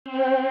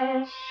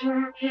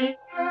For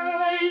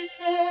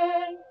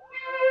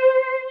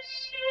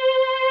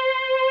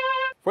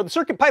the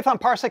CircuitPython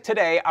Parsec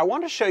today, I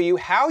want to show you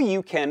how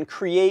you can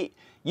create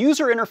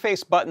user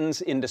interface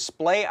buttons in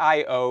Display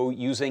I/O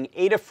using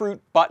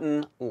Adafruit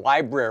Button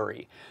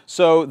Library.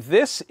 So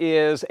this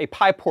is a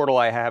PyPortal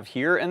I have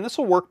here, and this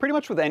will work pretty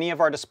much with any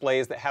of our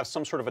displays that have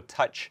some sort of a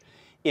touch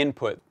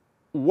input.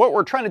 What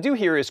we're trying to do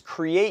here is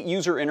create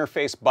user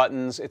interface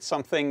buttons. It's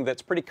something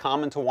that's pretty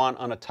common to want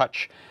on a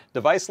touch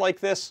device like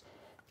this.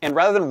 And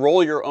rather than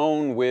roll your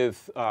own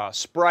with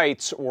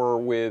sprites or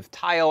with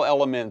tile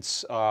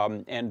elements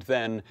and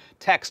then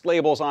text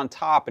labels on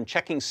top and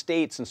checking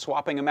states and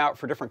swapping them out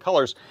for different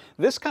colors,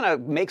 this kind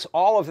of makes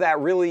all of that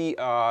really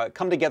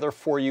come together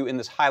for you in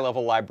this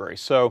high-level library.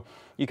 So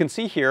you can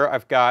see here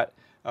I've got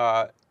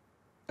a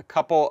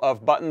couple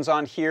of buttons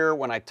on here.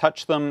 When I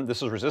touch them,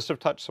 this is resistive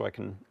touch, so I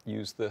can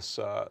use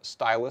this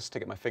stylus to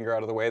get my finger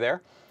out of the way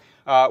there.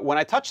 When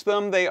I touch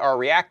them, they are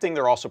reacting.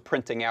 They're also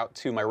printing out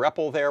to my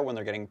REPL there when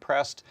they're getting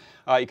pressed.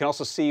 You can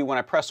also see when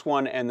I press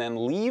one and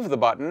then leave the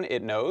button,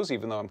 it knows,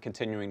 even though I'm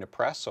continuing to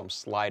press, so I'm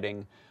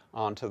sliding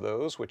onto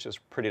those, which is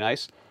pretty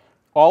nice.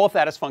 All of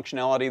that is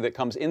functionality that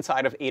comes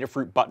inside of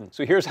Adafruit Button.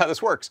 So here's how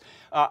this works.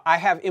 I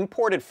have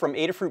imported from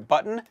Adafruit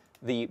Button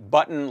the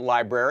button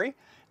library.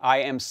 I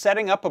am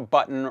setting up a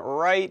button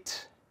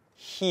right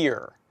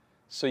here.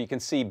 So you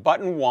can see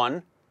button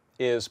 1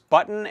 is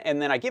button, and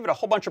then I give it a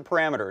whole bunch of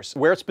parameters.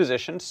 Where it's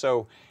positioned,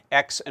 so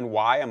X and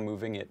Y, I'm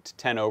moving it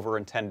 10 over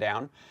and 10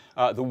 down.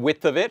 The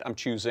width of it, I'm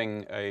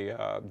choosing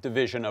a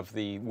division of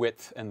the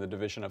width and the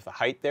division of the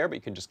height there, but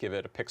you can just give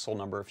it a pixel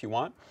number if you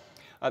want.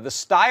 The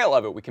style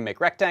of it, we can make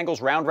rectangles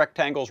round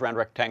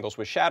rectangles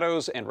with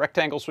shadows, and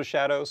rectangles with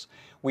shadows.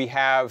 We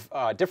have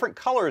different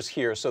colors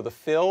here. So the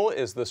fill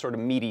is the sort of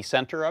meaty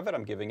center of it.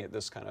 I'm giving it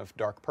this kind of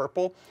dark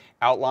purple.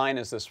 Outline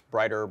is this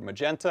brighter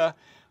magenta.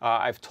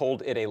 I've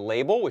told it a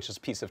label, which is a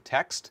piece of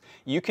text.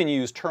 You can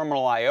use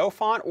Terminal IO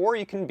font, or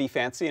you can be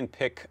fancy and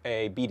pick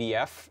a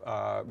BDF,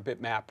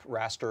 bitmap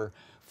raster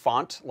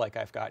font, like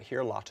I've got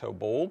here, Lotto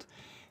Bold.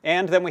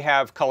 And then we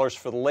have colors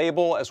for the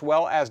label, as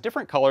well as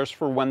different colors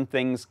for when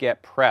things get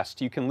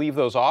pressed. You can leave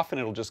those off and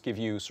it'll just give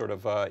you sort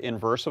of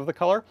inverse of the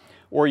color,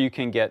 or you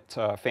can get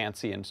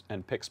fancy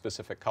and pick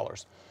specific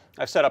colors.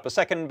 I've set up a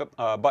second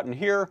button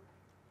here.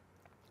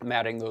 I'm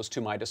adding those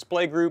to my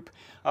display group,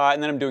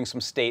 and then I'm doing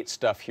some state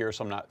stuff here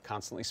so I'm not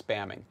constantly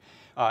spamming.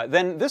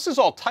 Then this is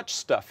all touch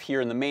stuff here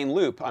in the main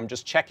loop. I'm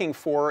just checking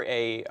for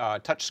a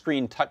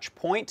touchscreen touch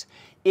point.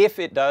 If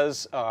it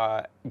does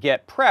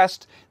get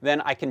pressed,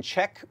 then I can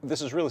check,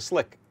 this is really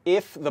slick,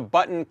 if the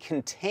button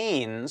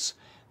contains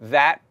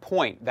that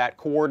point, that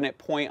coordinate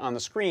point on the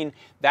screen,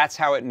 that's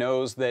how it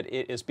knows that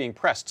it is being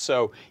pressed.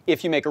 So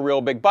if you make a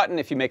real big button,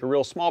 if you make a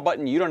real small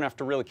button, you don't have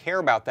to really care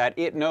about that.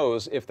 It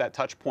knows if that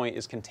touch point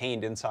is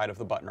contained inside of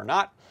the button or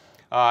not.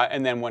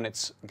 And then when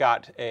it's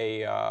got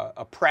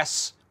a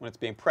press, when it's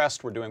being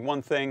pressed, we're doing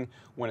one thing.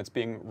 When it's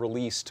being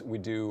released, we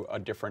do a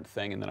different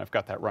thing. And then I've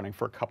got that running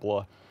for a couple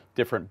of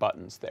different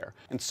buttons there.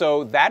 And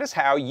so that is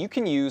how you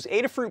can use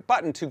Adafruit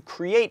Button to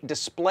create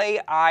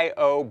Display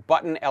I/O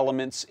button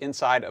elements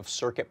inside of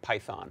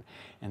CircuitPython.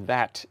 And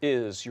that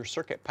is your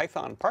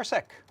CircuitPython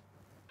Parsec.